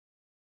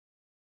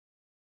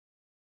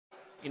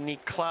in the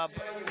club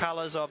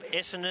colours of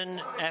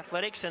Essendon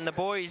Athletics, and the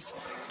boys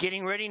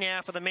getting ready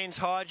now for the men's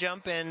high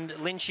jump. And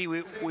Lynchy,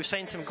 we've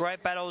seen some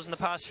great battles in the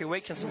past few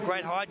weeks and some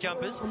great high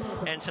jumpers,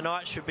 and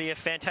tonight should be a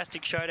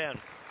fantastic showdown.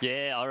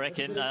 Yeah, I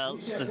reckon a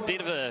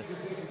bit of a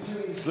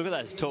look at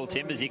those tall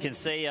timbers. You can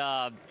see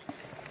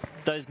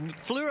those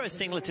fluoro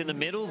singlets in the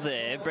middle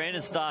there,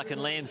 Brandon Stark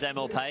and Liam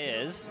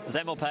Zamel-Payez.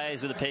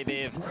 Zamel-Payez with a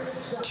PB of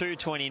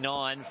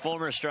 2:29,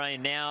 former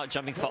Australian, now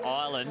jumping for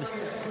Ireland.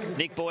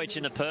 Nick Boych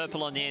in the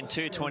purple on the end,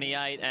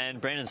 2:28, and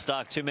Brandon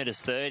Stark,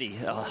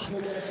 2:30 m. Oh,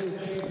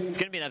 it's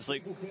going to be an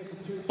absolute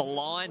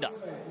blinder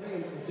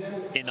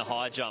in the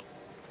high jump.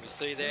 You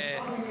see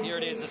there, here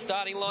it is, the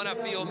starting lineup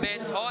for your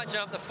men's high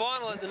jump, the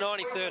final at the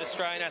 93rd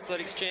Australian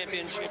Athletics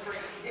Championship.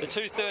 The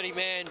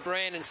 2:30-man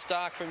Brandon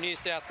Stark from New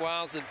South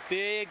Wales, the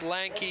big,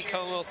 lanky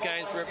Commonwealth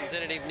Games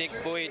representative Nick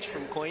Boych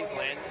from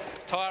Queensland,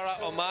 Taira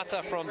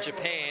Omata from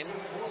Japan,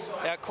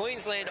 our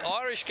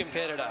Queensland-Irish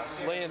competitor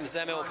Liam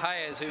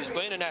Zamel-Payez, who's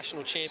been a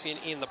national champion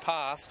in the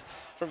past,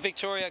 from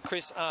Victoria,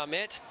 Chris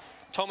Armett,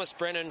 Thomas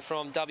Brennan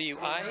from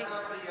WA,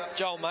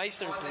 Joel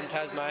Mason from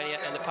Tasmania,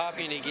 and the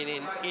Papua New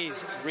Guinean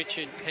is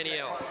Richard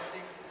Peniel.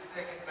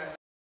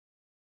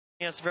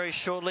 Yes, very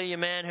shortly, a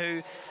man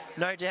who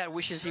no doubt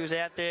wishes he was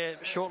out there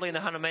shortly in the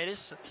 100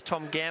 metres. It's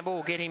Tom Gamble.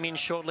 We'll get him in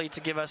shortly to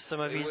give us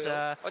some of his...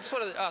 I just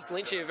wanted to ask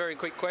Lynchy a very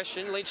quick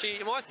question. Lynchy,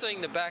 am I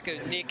seeing the back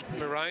of Nick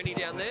Moroney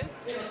down there?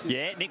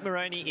 Yeah, Nick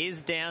Moroney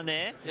is down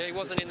there. Yeah, he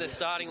wasn't in the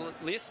starting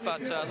list, but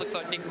looks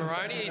like Nick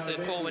Moroney. He's a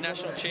former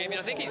national champion.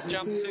 I think he's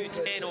jumped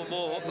 2:10 or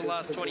more for the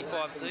last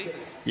 25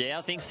 seasons. Yeah,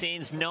 I think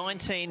since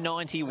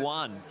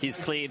 1991 he's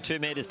cleared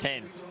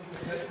 2:10 m.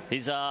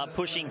 He's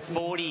pushing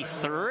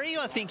 43,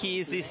 I think he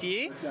is this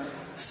year.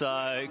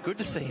 So good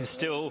to see him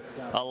still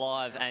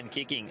alive and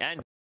kicking.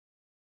 And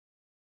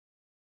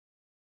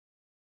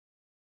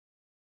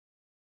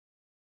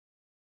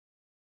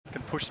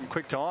can push some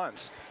quick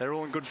times. They're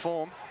all in good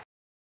form.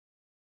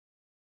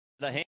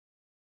 The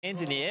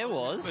hands in the air It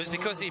was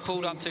because he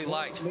pulled up too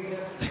late.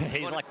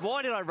 He's like,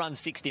 why did I run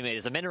 60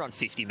 metres? I meant to run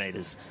 50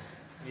 metres.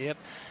 Yep.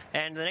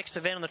 And the next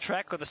event on the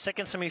track, got the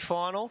second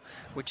semi-final,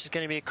 which is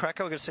going to be a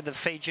cracker. We're going to see the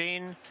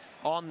Fijian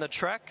on the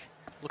track.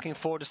 Looking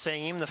forward to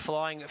seeing him, the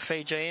flying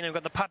Fijian. And we've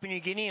got the Papua New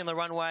Guinea on the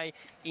runway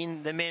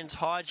in the men's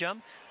high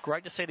jump.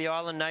 Great to see the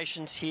island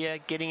nations here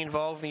getting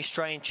involved in the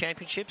Australian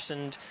Championships,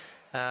 and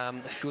a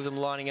few of them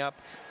lining up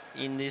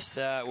in this.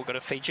 We've got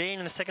a Fijian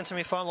in the second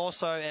semi-final,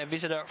 also a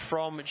visitor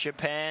from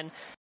Japan.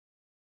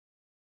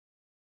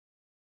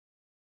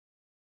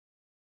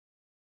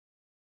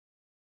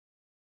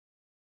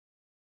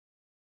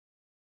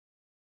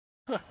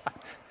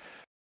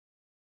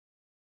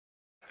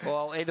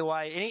 Well, either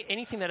way,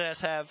 anything that does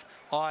have,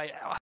 I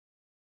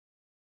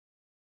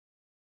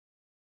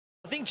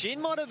think Jin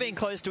might have been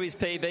close to his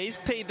PBs.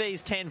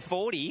 PB's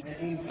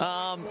 10:40.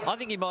 I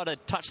think he might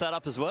have touched that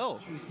up as well.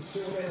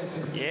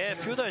 Yeah, a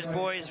few of those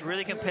boys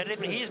really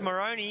competitive. And here's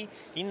Moroney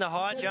in the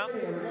high jump.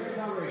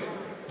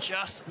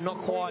 Just not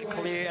quite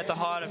clear at the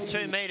height of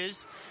 2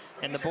 metres.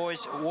 And the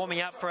boys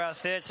warming up for our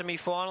third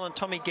semi-final. And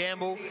Tommy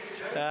Gamble,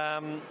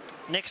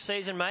 next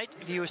season, mate,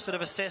 if you were sort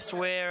of assessed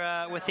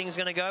where things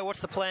are going to go,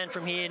 what's the plan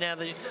from here now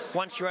that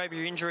once you're over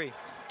your injury?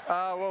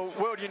 Well,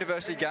 World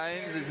University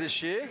Games is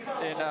this year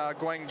in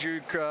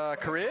Gwangju,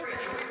 Korea.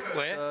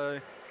 Where?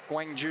 So,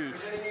 Gwangju.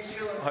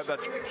 I hope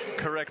that's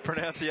correct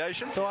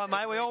pronunciation. It's all right,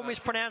 mate. We all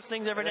mispronounce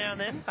things every now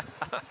and then.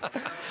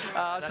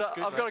 So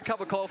good, I've got a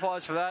couple of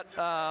qualifiers for that.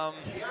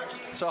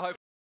 So I hope.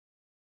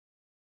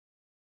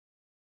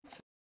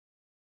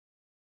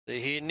 So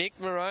here, Nick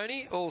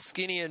Moroney, all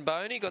skinny and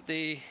bony, got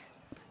the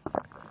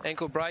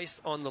ankle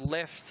brace on the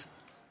left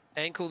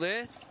ankle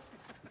there.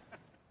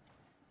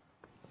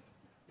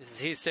 This is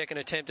his second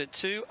attempt at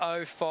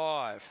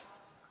 2:05.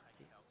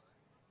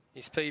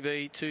 His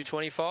PB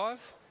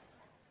 2:25.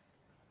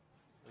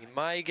 We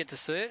may get to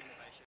see it.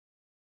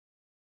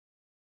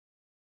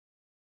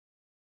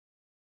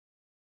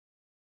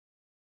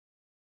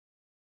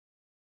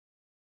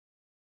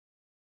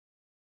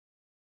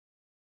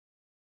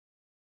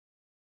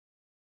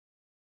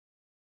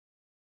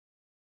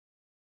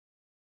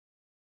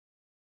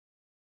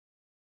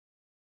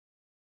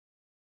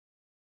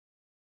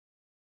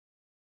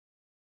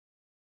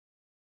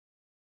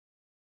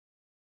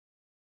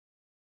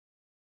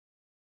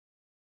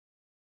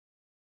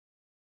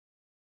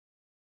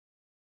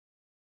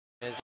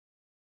 As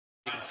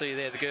you can see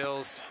there, the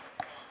girls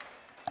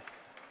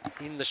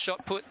in the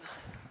shot put.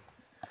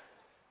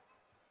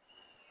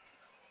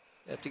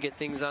 Have to get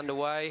things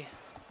underway.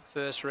 It's the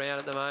first round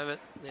at the moment.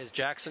 There's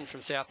Jackson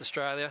from South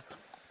Australia.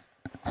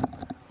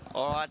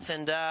 All right,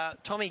 and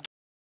Tommy.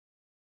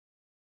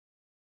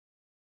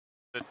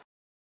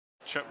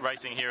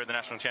 Racing here at the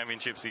National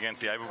Championships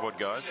against the able-bodied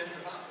guys.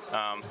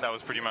 That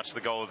was pretty much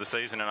the goal of the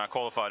season, and I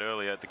qualified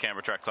earlier at the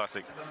Canberra Track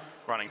Classic,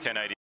 running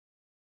 10:80.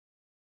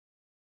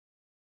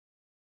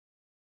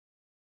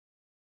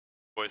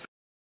 Boys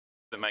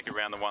that make it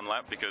around the one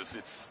lap, because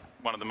it's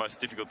one of the most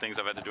difficult things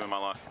I've had to do in my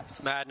life.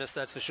 It's madness,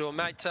 that's for sure.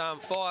 Mate,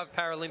 5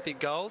 Paralympic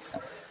golds.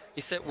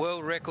 You set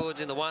world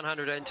records in the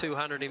 100 and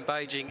 200 in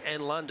Beijing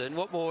and London.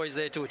 What more is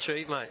there to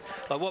achieve, mate?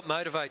 Like, what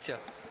motivates you?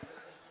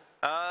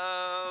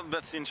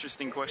 That's an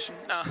interesting question.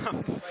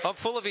 I'm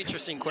full of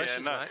interesting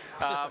questions, mate.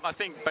 I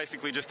think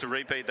basically just to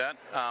repeat that.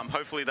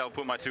 Hopefully they'll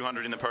put my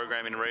 200 in the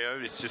program in Rio.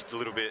 It's just a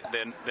little bit,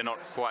 they're not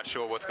quite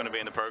sure what's going to be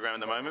in the program at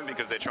the moment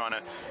because they're trying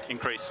to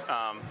increase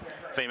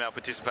female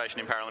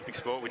participation in Paralympic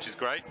sport, which is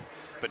great,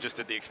 but just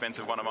at the expense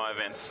of one of my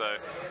events. So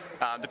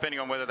depending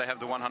on whether they have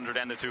the 100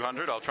 and the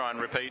 200, I'll try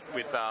and repeat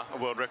with a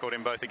world record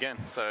in both again.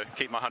 So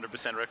keep my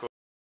 100% record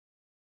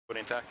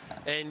intact.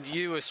 And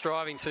you were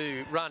striving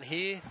to run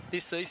here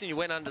this season. You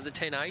went under the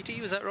 1080,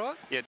 was that right?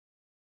 Yeah.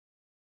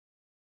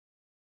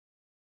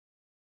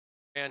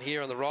 Down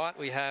here on the right,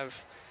 we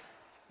have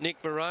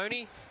Nick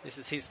Baroni. This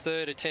is his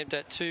third attempt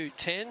at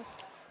 2:10. And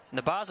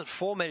the bar's at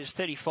 4 metres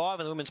 35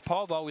 in the women's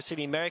pole vault. We see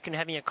the American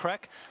having a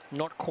crack,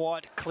 not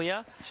quite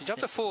clear. She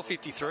jumped to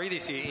 4:53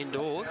 this year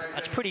indoors.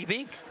 That's pretty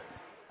big.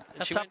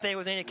 That's up there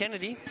with Nina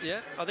Kennedy.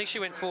 Yeah, I think she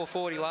went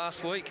 4:40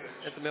 last week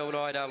at the Melbourne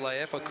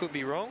IAAF. I could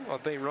be wrong.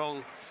 I've been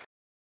wrong.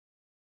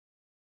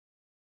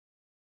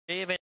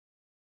 Event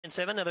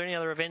 7, are there any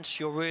other events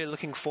you're really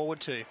looking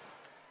forward to?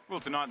 Well,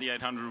 tonight the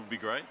 800 will be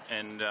great,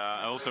 and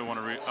I also want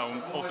to.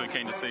 I'm also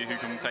keen to see who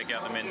can take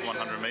out the men's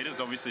 100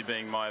 metres. Obviously,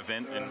 being my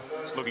event, and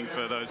looking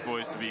for those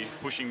boys to be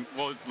pushing.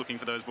 Was looking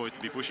for those boys to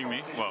be pushing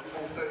me. Well,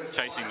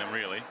 chasing them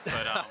really.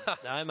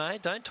 But no,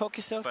 mate, don't talk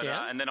yourself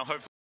down. And then I'll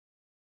hopefully.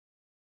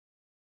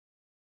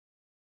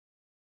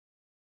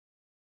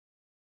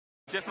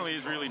 Definitely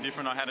is really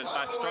different.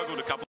 I struggled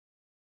a couple.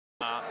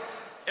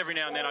 Every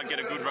now and then I get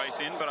a good race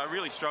in, but I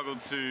really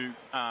struggled to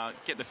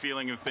get the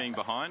feeling of being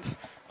behind.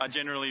 I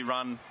generally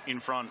run in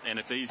front and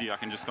it's easy. I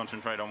can just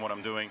concentrate on what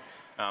I'm doing,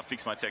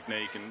 fix my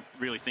technique and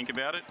really think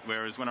about it.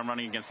 Whereas when I'm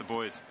running against the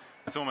boys,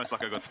 it's almost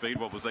like I've got speed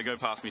wobbles. They go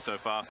past me so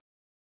fast.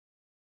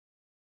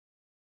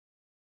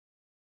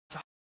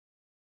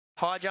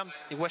 High jump,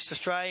 the West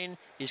Australian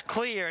is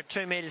clear at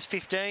 2 metres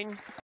 15.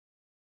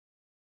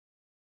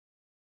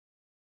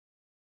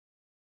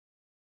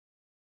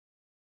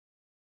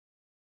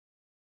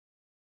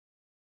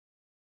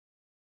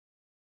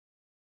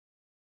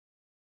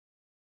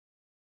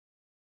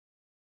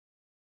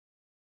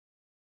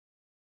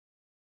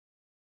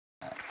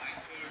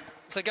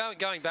 So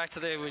going back to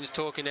there, when we were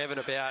talking, Evan,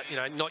 about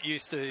not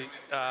used to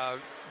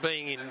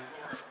being in,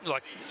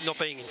 like not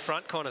being in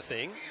front kind of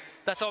thing.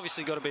 That's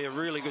obviously got to be a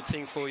really good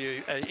thing for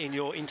you in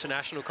your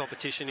international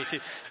competition if you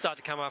start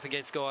to come up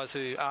against guys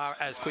who are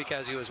as quick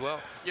as you as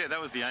well. Yeah, that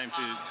was the aim,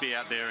 to be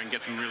out there and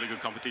get some really good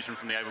competition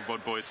from the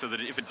able-bodied boys, so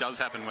that if it does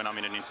happen when I'm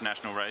in an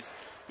international race,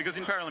 because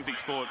in Paralympic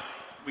sport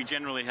we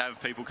generally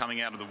have people coming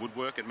out of the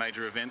woodwork at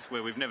major events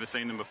where we've never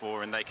seen them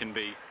before, and they can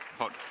be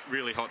hot,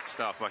 really hot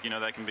stuff. Like,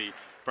 they can be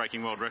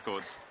breaking world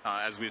records,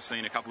 as we've seen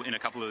in a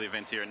couple of the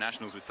events here at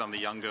Nationals with some of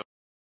the young girls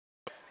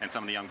and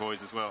some of the young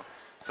boys as well.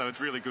 So it's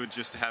really good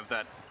just to have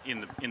that in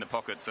the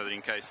pocket, so that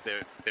in case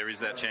there is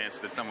that chance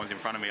that someone's in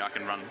front of me, I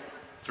can run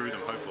through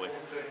them, hopefully.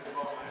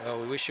 Well,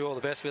 we wish you all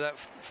the best with that.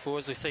 For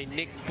as we see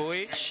Nick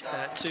Boych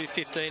at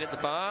 2:15 at the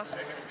bar,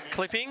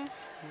 clipping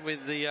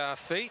with the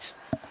feet.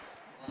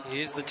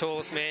 He is the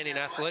tallest man in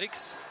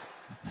athletics,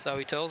 so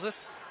he tells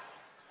us.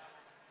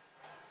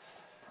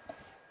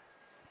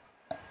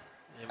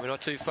 And we're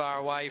not too far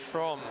away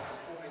from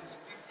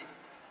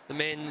the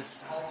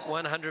men's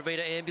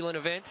 100-metre ambulant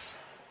events.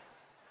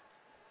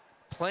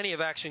 Plenty of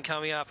action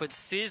coming up. It's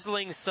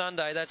sizzling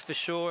Sunday, that's for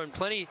sure, and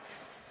plenty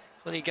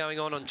going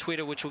on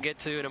Twitter, which we'll get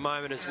to in a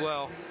moment as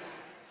well.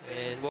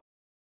 And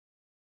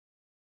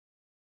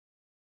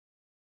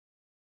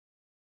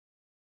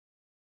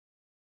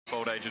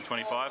Old age of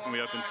 25, and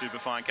we opened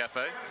Superfine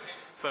Cafe.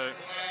 So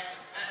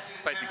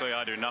basically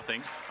I do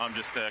nothing. I'm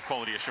just a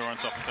quality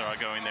assurance officer. I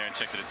go in there and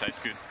check that it tastes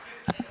good.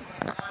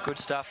 Good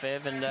stuff,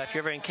 Ev. And if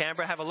you're ever in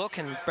Canberra, have a look.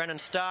 And Brendan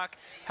Stark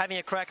having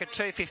a crack at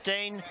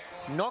 2:15.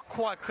 Not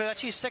quite clear.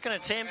 That's his second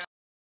attempt.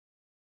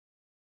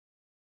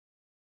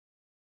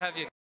 Have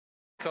your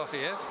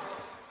coffee, Ev?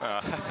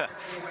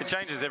 It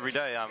changes every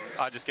day.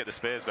 I just get the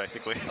spares,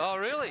 basically. Oh,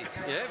 really?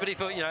 Yeah, but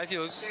if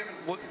you're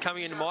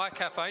coming into my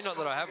cafe, not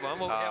that I have one,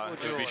 how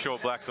would you? It would be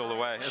short blacks all the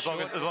way. As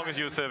long as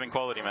you were serving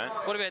quality, mate.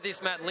 What about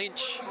this, Matt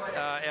Lynch,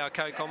 our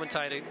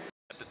co-commentator?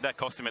 That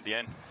cost him at the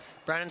end.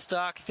 Brandon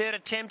Stark, third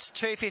attempt,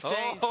 2:15.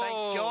 Oh.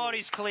 Thank God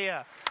he's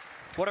clear.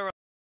 What a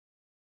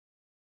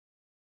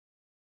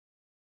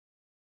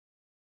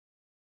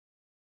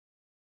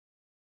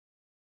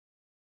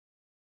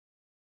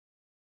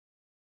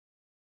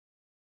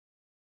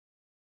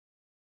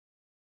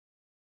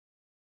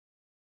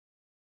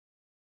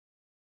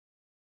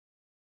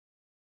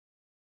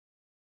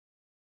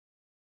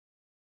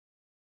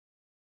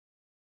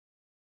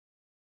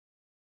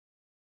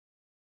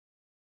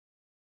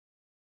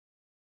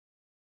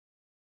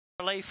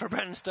relief for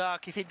Brandon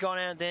Stark. If he'd gone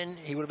out then,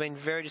 he would have been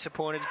very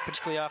disappointed,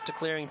 particularly after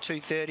clearing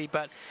 2:30,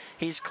 but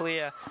he's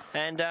clear.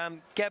 And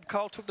Gab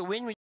Cole took the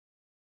win.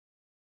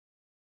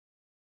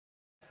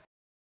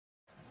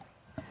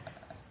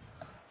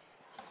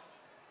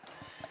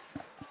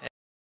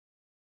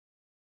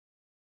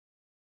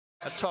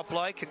 a top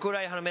bloke, a good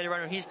 800-metre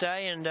runner in his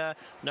day, and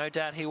no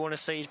doubt he'll want to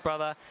see his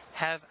brother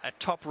have a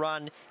top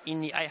run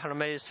in the 800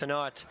 metres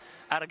tonight.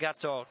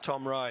 Arigato,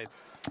 Tom Rowe.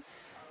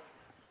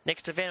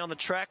 Next event on the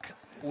track,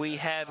 we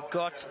have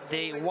got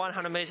the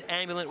 100 metres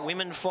ambulant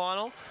women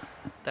final.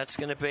 That's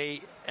going to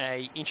be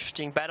an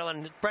interesting battle,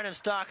 and Brennan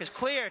Stark is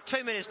clear at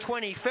 2 metres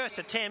 20, first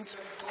attempt,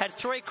 had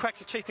 3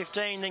 cracks at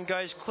 2:15, then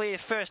goes clear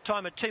first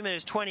time at 2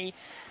 metres 20.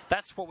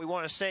 That's what we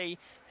want to see,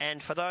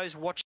 and for those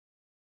watching,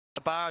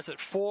 the bar is at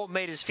 4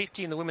 metres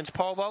 50 in the women's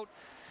pole vault,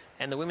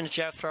 and the women's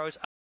jav throws.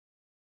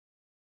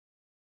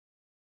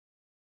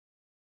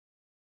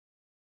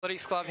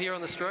 Athletics Club here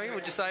on the stream,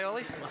 would you say,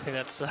 Ollie? I think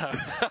that's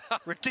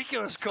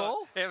ridiculous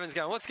call. So Evan's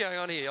going, what's going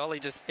on here? Ollie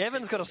just...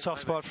 Evan's got a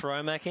soft spot for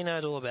Omac. He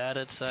knows all about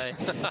it, so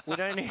we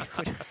don't need...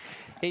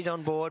 He's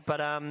on board, but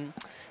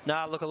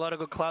look, a lot of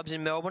good clubs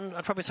in Melbourne.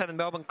 I'd probably say the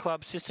Melbourne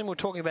club system. We're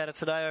talking about it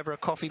today over a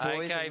coffee,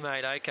 boys. Okay,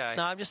 mate, okay.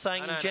 No, I'm just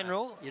saying in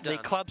general, the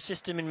club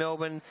system in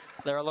Melbourne,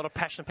 there are a lot of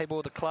passionate people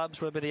with the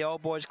clubs, whether it be the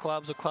old boys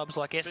clubs or clubs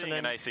like Essendon. Being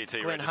an ACT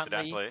Glenn registered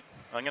Huntley. athlete,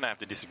 I'm going to have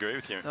to disagree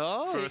with you.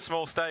 Oh, For a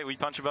small state, we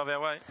punch above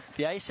our weight.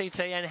 The ACT,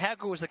 and how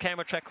good was the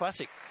Canberra Track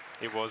Classic?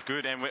 It was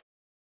good, and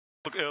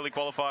early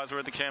qualifiers were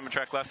at the Canberra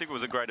Track Classic. It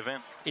was a great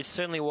event. It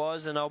certainly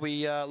was, and I'll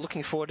be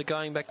looking forward to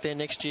going back there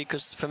next year,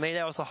 because for me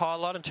that was the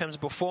highlight in terms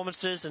of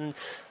performances, and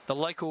the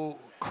local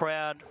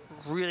crowd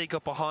really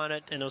got behind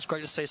it, and it was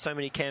great to see so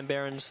many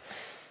Canberrans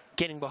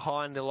getting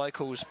behind the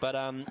locals. But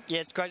yeah,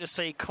 it's great to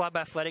see club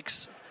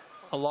athletics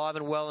alive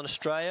and well in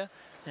Australia,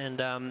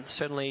 and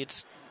certainly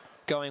it's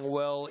going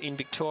well in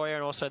Victoria,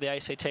 and also the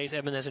ACTs.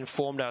 Evan has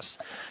informed us.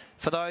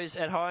 For those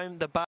at home,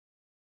 the bar.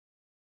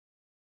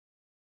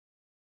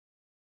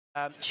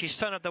 She's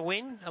turned up the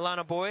win,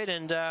 Alana Boyd,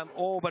 and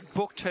all but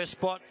booked her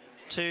spot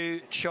to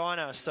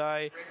China.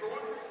 So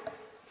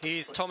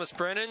here's Thomas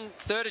Brennan,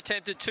 third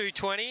attempt at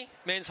 2:20,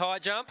 men's high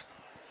jump.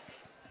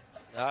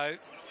 No,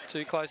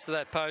 too close to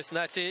that post, and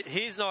that's it.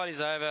 His night is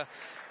over,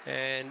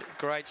 and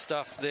great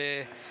stuff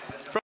there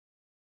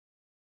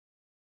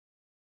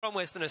from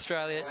Western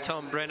Australia,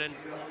 Tom Brennan.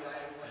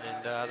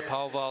 And the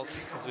pole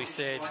vault, as we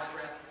said,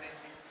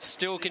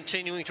 still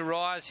continuing to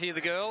rise. Here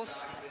the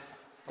girls.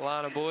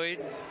 Alana Boyd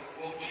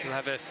will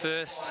have her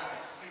first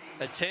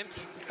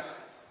attempt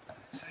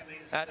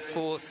at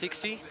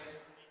 4:60.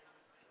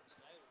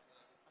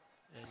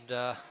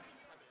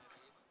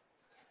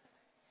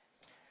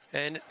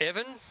 And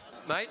Evan,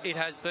 mate, it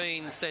has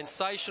been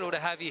sensational to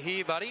have you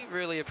here, buddy.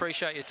 Really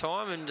appreciate your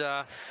time,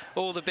 and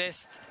all the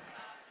best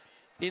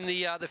in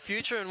the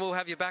future, and we'll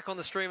have you back on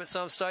the stream at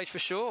some stage for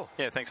sure.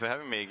 Yeah, thanks for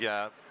having me.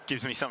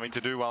 Gives me something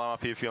to do while I'm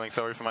up here feeling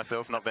sorry for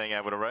myself not being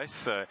able to race.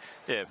 So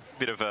yeah,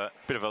 bit of a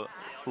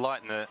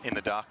light in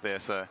the dark there.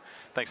 So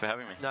thanks for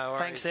having me. No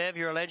worries. Thanks, Ev.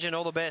 You're a legend.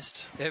 All the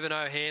best. Evan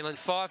O'Hanlon,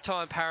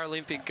 5-time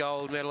Paralympic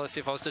gold medalist.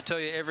 If I was to tell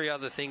you every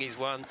other thing he's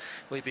won,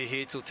 we'd be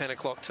here till 10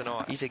 o'clock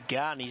tonight. He's a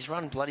gun. He's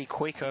run bloody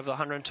quick over the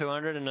 100 and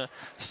 200, and a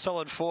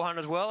solid 400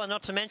 as well. And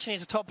not to mention,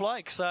 he's a top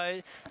bloke. So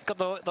he's got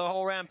the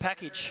whole round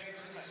package.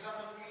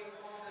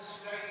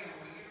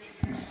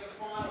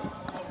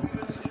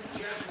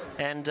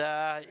 And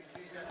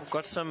we've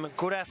got some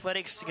good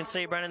athletics. You can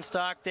see Brennan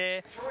Stark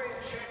there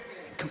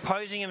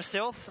composing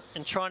himself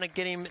and trying to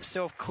get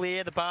himself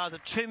clear. The bar's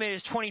at 2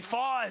 metres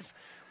 25.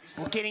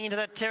 We're getting into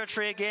that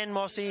territory again,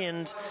 Mossy,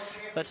 and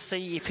let's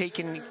see if he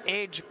can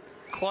edge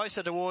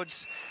closer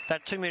towards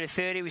that 2 metre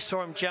 30. We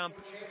saw him jump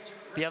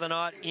the other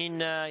night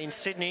in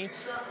Sydney.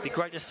 It'd be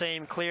great to see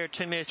him clear at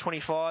 2 metres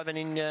 25 and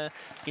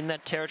in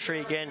that territory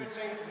again.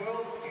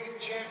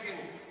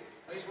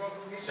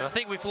 And I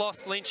think we've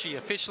lost Lynchy.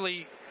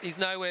 Officially, he's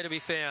nowhere to be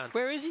found.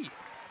 Where is he?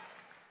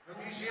 From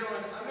New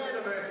Zealand,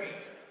 Amanda Murphy.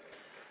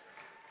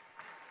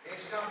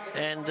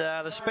 And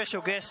the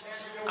special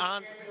guests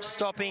aren't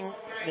stopping.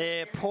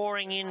 They're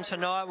pouring in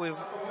tonight. We've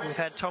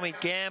had Tommy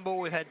Gamble,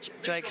 we've had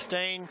Jake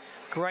Steen.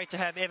 Great to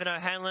have Evan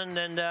O'Hanlon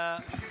and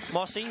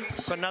Mossy.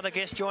 Got another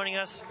guest joining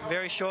us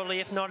very shortly,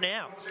 if not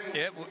now.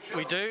 Yeah,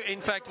 we do. In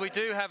fact, we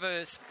do have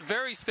a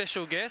very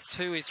special guest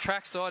who is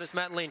trackside. It's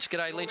Matt Lynch.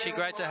 G'day, Lynchy.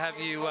 Great to have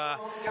you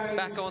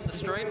back on the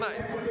stream,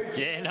 mate.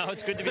 Yeah, no,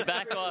 it's good to be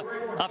back.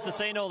 After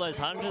seeing all those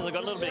hundreds, I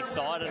got a little bit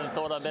excited and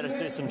thought I'd better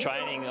do some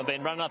training. I've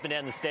been running up and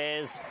down the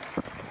stairs.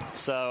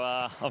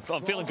 So I'm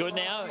feeling good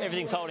now.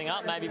 Everything's holding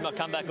up. Maybe my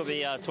comeback will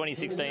be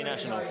 2016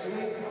 Nationals.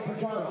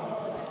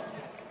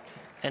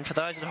 And for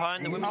those at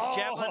home, the women's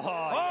javelin.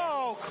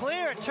 Oh,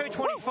 clear at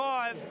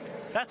 2:25.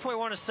 That's what we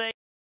want to see.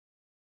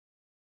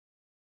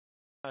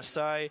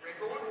 So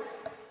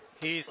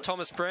here's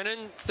Thomas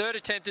Brennan, third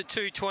attempt at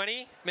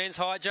 2:20, men's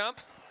high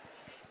jump.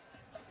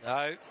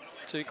 No,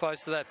 too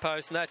close to that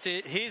post, and that's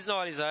it. His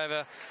night is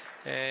over,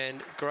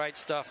 and great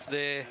stuff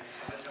there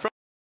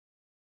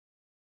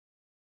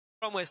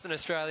from Western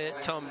Australia,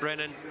 Tom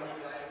Brennan.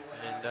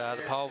 And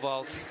the pole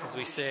vault, as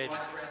we said,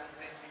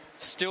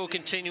 still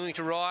continuing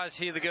to rise.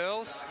 Here the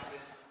girls.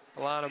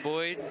 Alana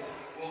Boyd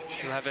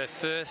will have her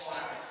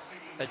first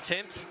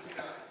attempt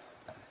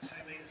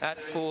at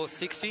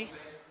 4:60.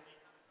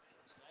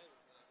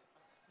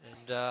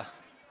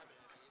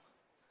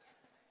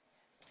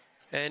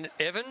 And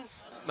Evan,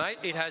 mate.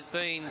 It has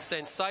been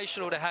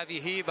sensational to have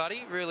you here,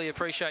 buddy. Really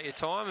appreciate your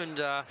time,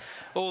 and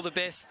all the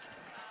best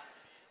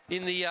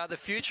in the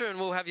future, and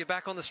we'll have you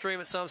back on the stream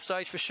at some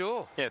stage for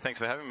sure. Yeah, thanks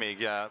for having me.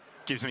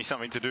 Gives me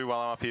something to do while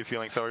I'm up here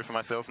feeling sorry for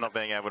myself, not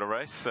being able to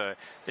race. So,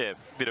 yeah,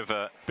 bit of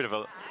a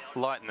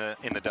light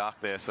in the dark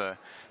there. So,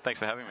 thanks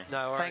for having me.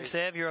 No worries. Thanks,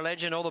 Ev. You're a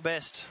legend. All the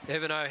best.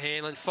 Evan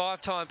O'Hanlon,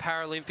 5-time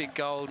Paralympic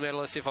gold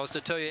medalist. If I was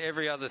to tell you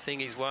every other thing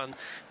he's won,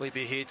 we'd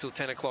be here till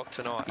 10 o'clock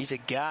tonight. He's a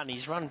gun.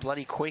 He's run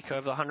bloody quick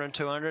over the 100 and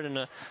 200 and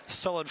a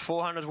solid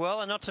 400 as well.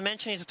 And not to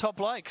mention he's a top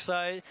bloke.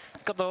 So,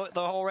 he's got the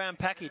whole round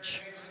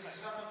package.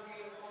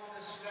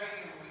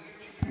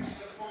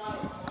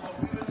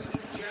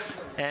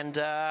 And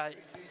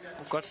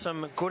we've got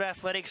some good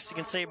athletics. You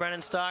can see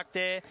Brandon Stark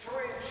there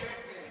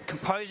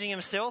composing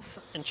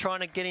himself and trying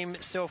to get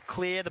himself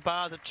clear. The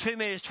bars at 2.25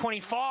 meters.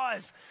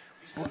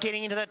 We're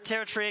getting into that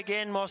territory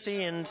again,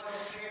 Mossy, and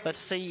let's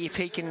see if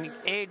he can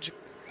edge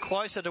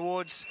closer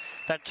towards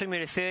that 2.30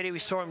 meters. We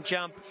saw him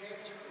jump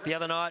the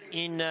other night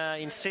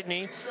in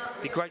Sydney. It'd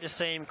be great to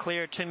see him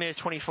clear at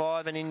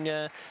 2.25 meters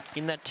and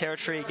in that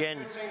territory again.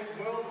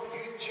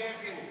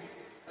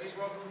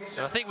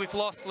 And I think we've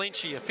lost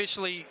Lynchy.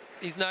 Officially,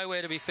 he's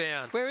nowhere to be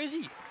found. Where is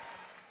he?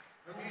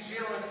 From New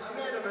Zealand,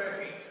 Amanda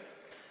Murphy.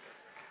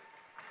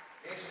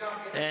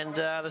 And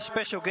the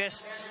special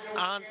guests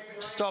aren't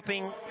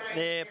stopping.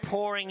 They're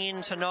pouring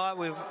in tonight.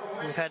 We've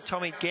had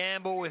Tommy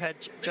Gamble, we've had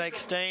Jake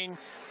Steen.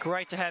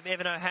 Great to have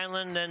Evan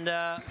O'Hanlon and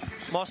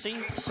Mossy.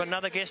 Got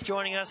another guest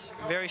joining us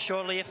very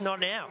shortly, if not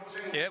now.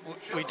 Yeah,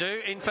 we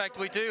do. In fact,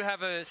 we do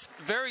have a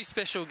very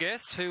special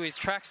guest who is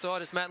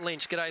trackside. It's Matt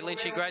Lynch. G'day,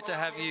 Lynchy. Great to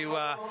have you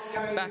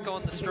back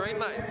on the stream,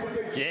 mate.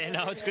 Yeah,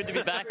 no, it's good to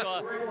be back.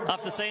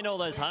 After seeing all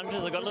those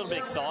hundreds, I got a little bit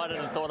excited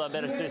and thought I'd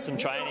better do some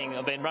training.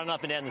 I've been running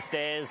up and down the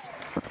stairs.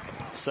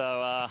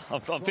 So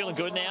I'm feeling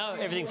good now.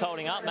 Everything's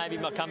holding up. Maybe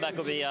my comeback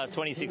will be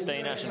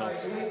 2016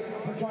 Nationals.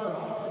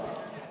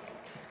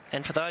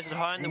 And for those at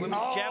home, the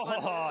women's javelin.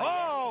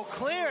 Oh, yes.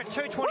 Clear at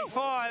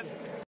 2.25.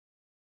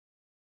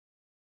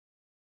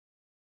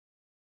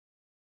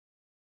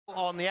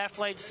 On the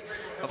athletes,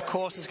 of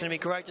course, it's going to be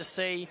great to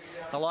see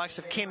the likes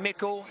of Kim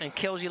Mickle and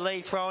Kelsey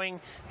Lee throwing,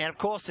 and of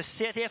course the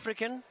South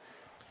African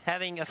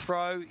having a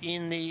throw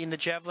in the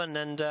javelin,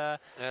 and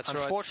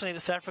unfortunately right. The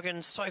South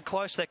Africans so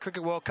close to that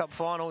Cricket World Cup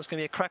final. It's going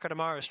to be a cracker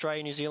tomorrow,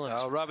 Australia, New Zealand.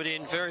 Oh, rub it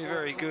in, very,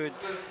 very good.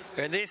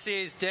 And this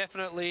is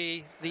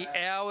definitely the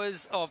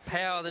hours of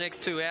power. The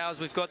next 2 hours,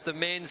 we've got the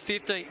men's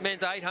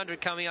 800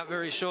 coming up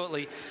very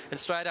shortly, and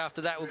straight after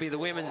that will be the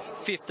women's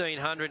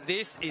 1500.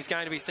 This is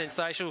going to be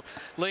sensational.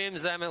 Liam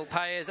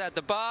Zamel-Payez at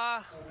the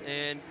bar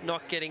and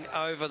not getting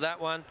over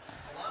that one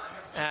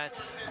at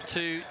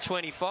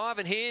 2.25.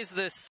 And here's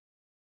this.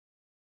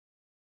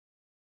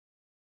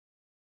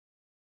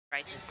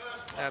 Races.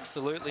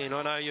 Absolutely, and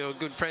I know you're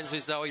good friends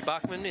with Zoe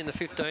Buckman in the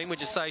 15. Would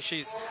you say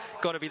she's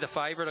got to be the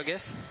favourite, I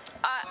guess?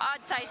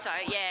 I'd say so,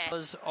 yeah.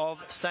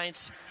 Of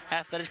Saints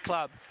Athletics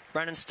Club.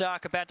 Brandon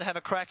Stark about to have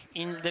a crack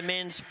in the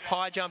men's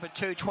high jump at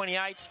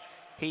 2.28.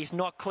 He's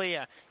not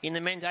clear in the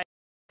men's.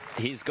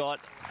 He's got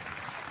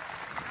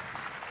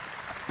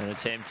an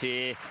attempt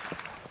here.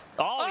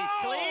 Oh, he's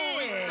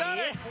clear! He's done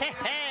it!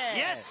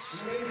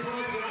 Yes!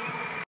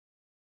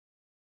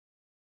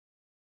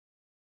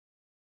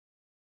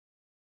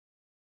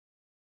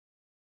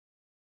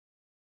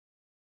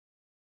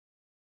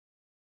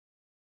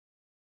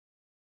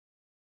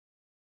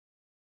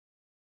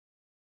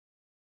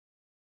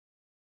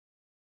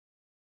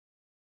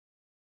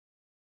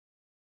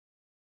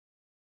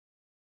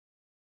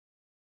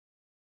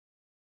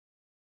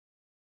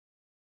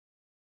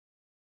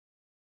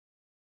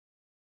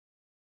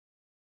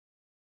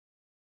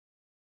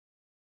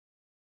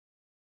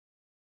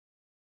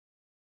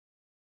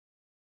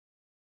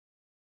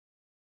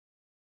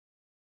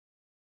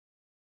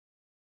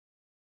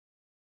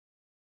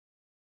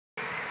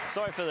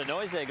 Sorry for the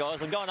noise there,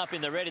 guys. I'm going up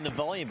in the red in the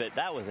volume, but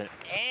that was an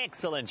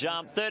excellent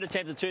jump. Third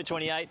attempt at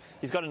 2.28.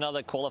 He's got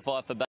another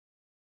qualifier for back.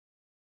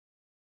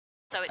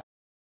 So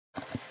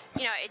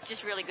it's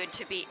just really good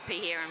to be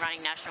here and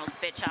running nationals.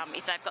 But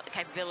if they've got the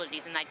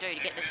capabilities, and they do,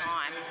 to get the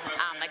time,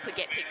 they could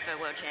get picked for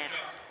world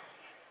champs.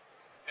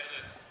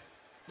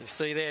 You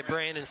see there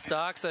Brandon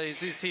Stark. So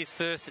is this his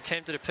first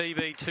attempt at a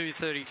PB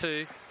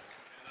 2.32?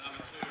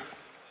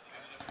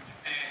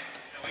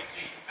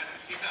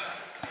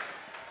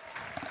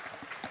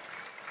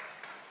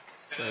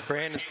 So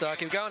Brandon Stark,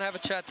 he'll go and have a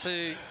chat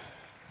to,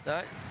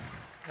 no,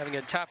 having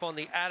a tap on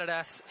the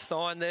Adidas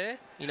sign there.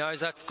 He knows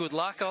that's good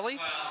luck, Ollie.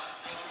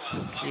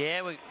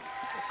 Yeah,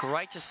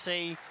 great to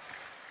see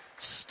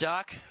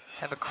Stark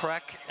have a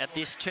crack at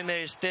this 2.32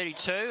 meters,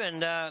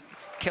 and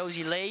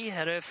Kelsey Lee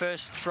had her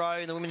first throw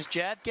in the women's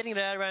jab, getting it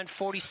out around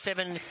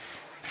 47.40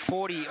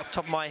 off the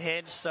top of my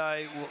head,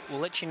 so we'll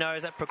let you know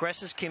as that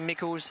progresses. Kim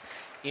Mickles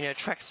in her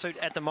tracksuit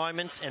at the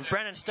moment, and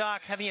Brandon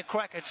Stark having a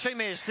crack at 2.32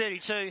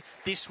 meters.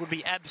 This would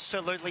be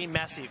absolutely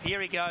massive.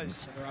 Here he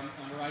goes.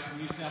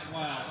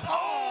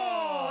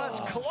 Oh, that's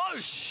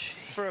close.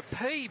 For a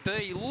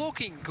PB,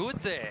 looking good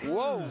there.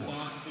 Whoa.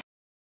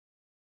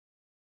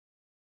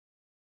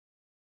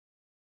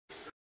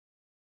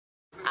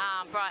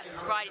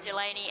 Bridie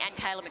Delaney and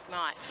Kayla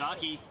McKnight.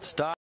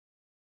 Stark,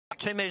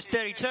 2 metres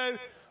 32,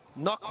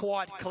 not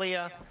quite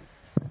clear,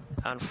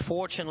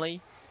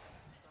 unfortunately.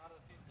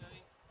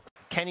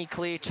 Can he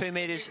clear 2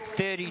 metres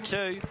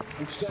 32?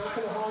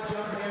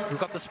 We've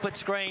got the split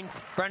screen.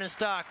 Brandon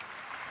Stark,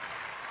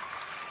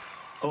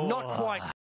 not quite.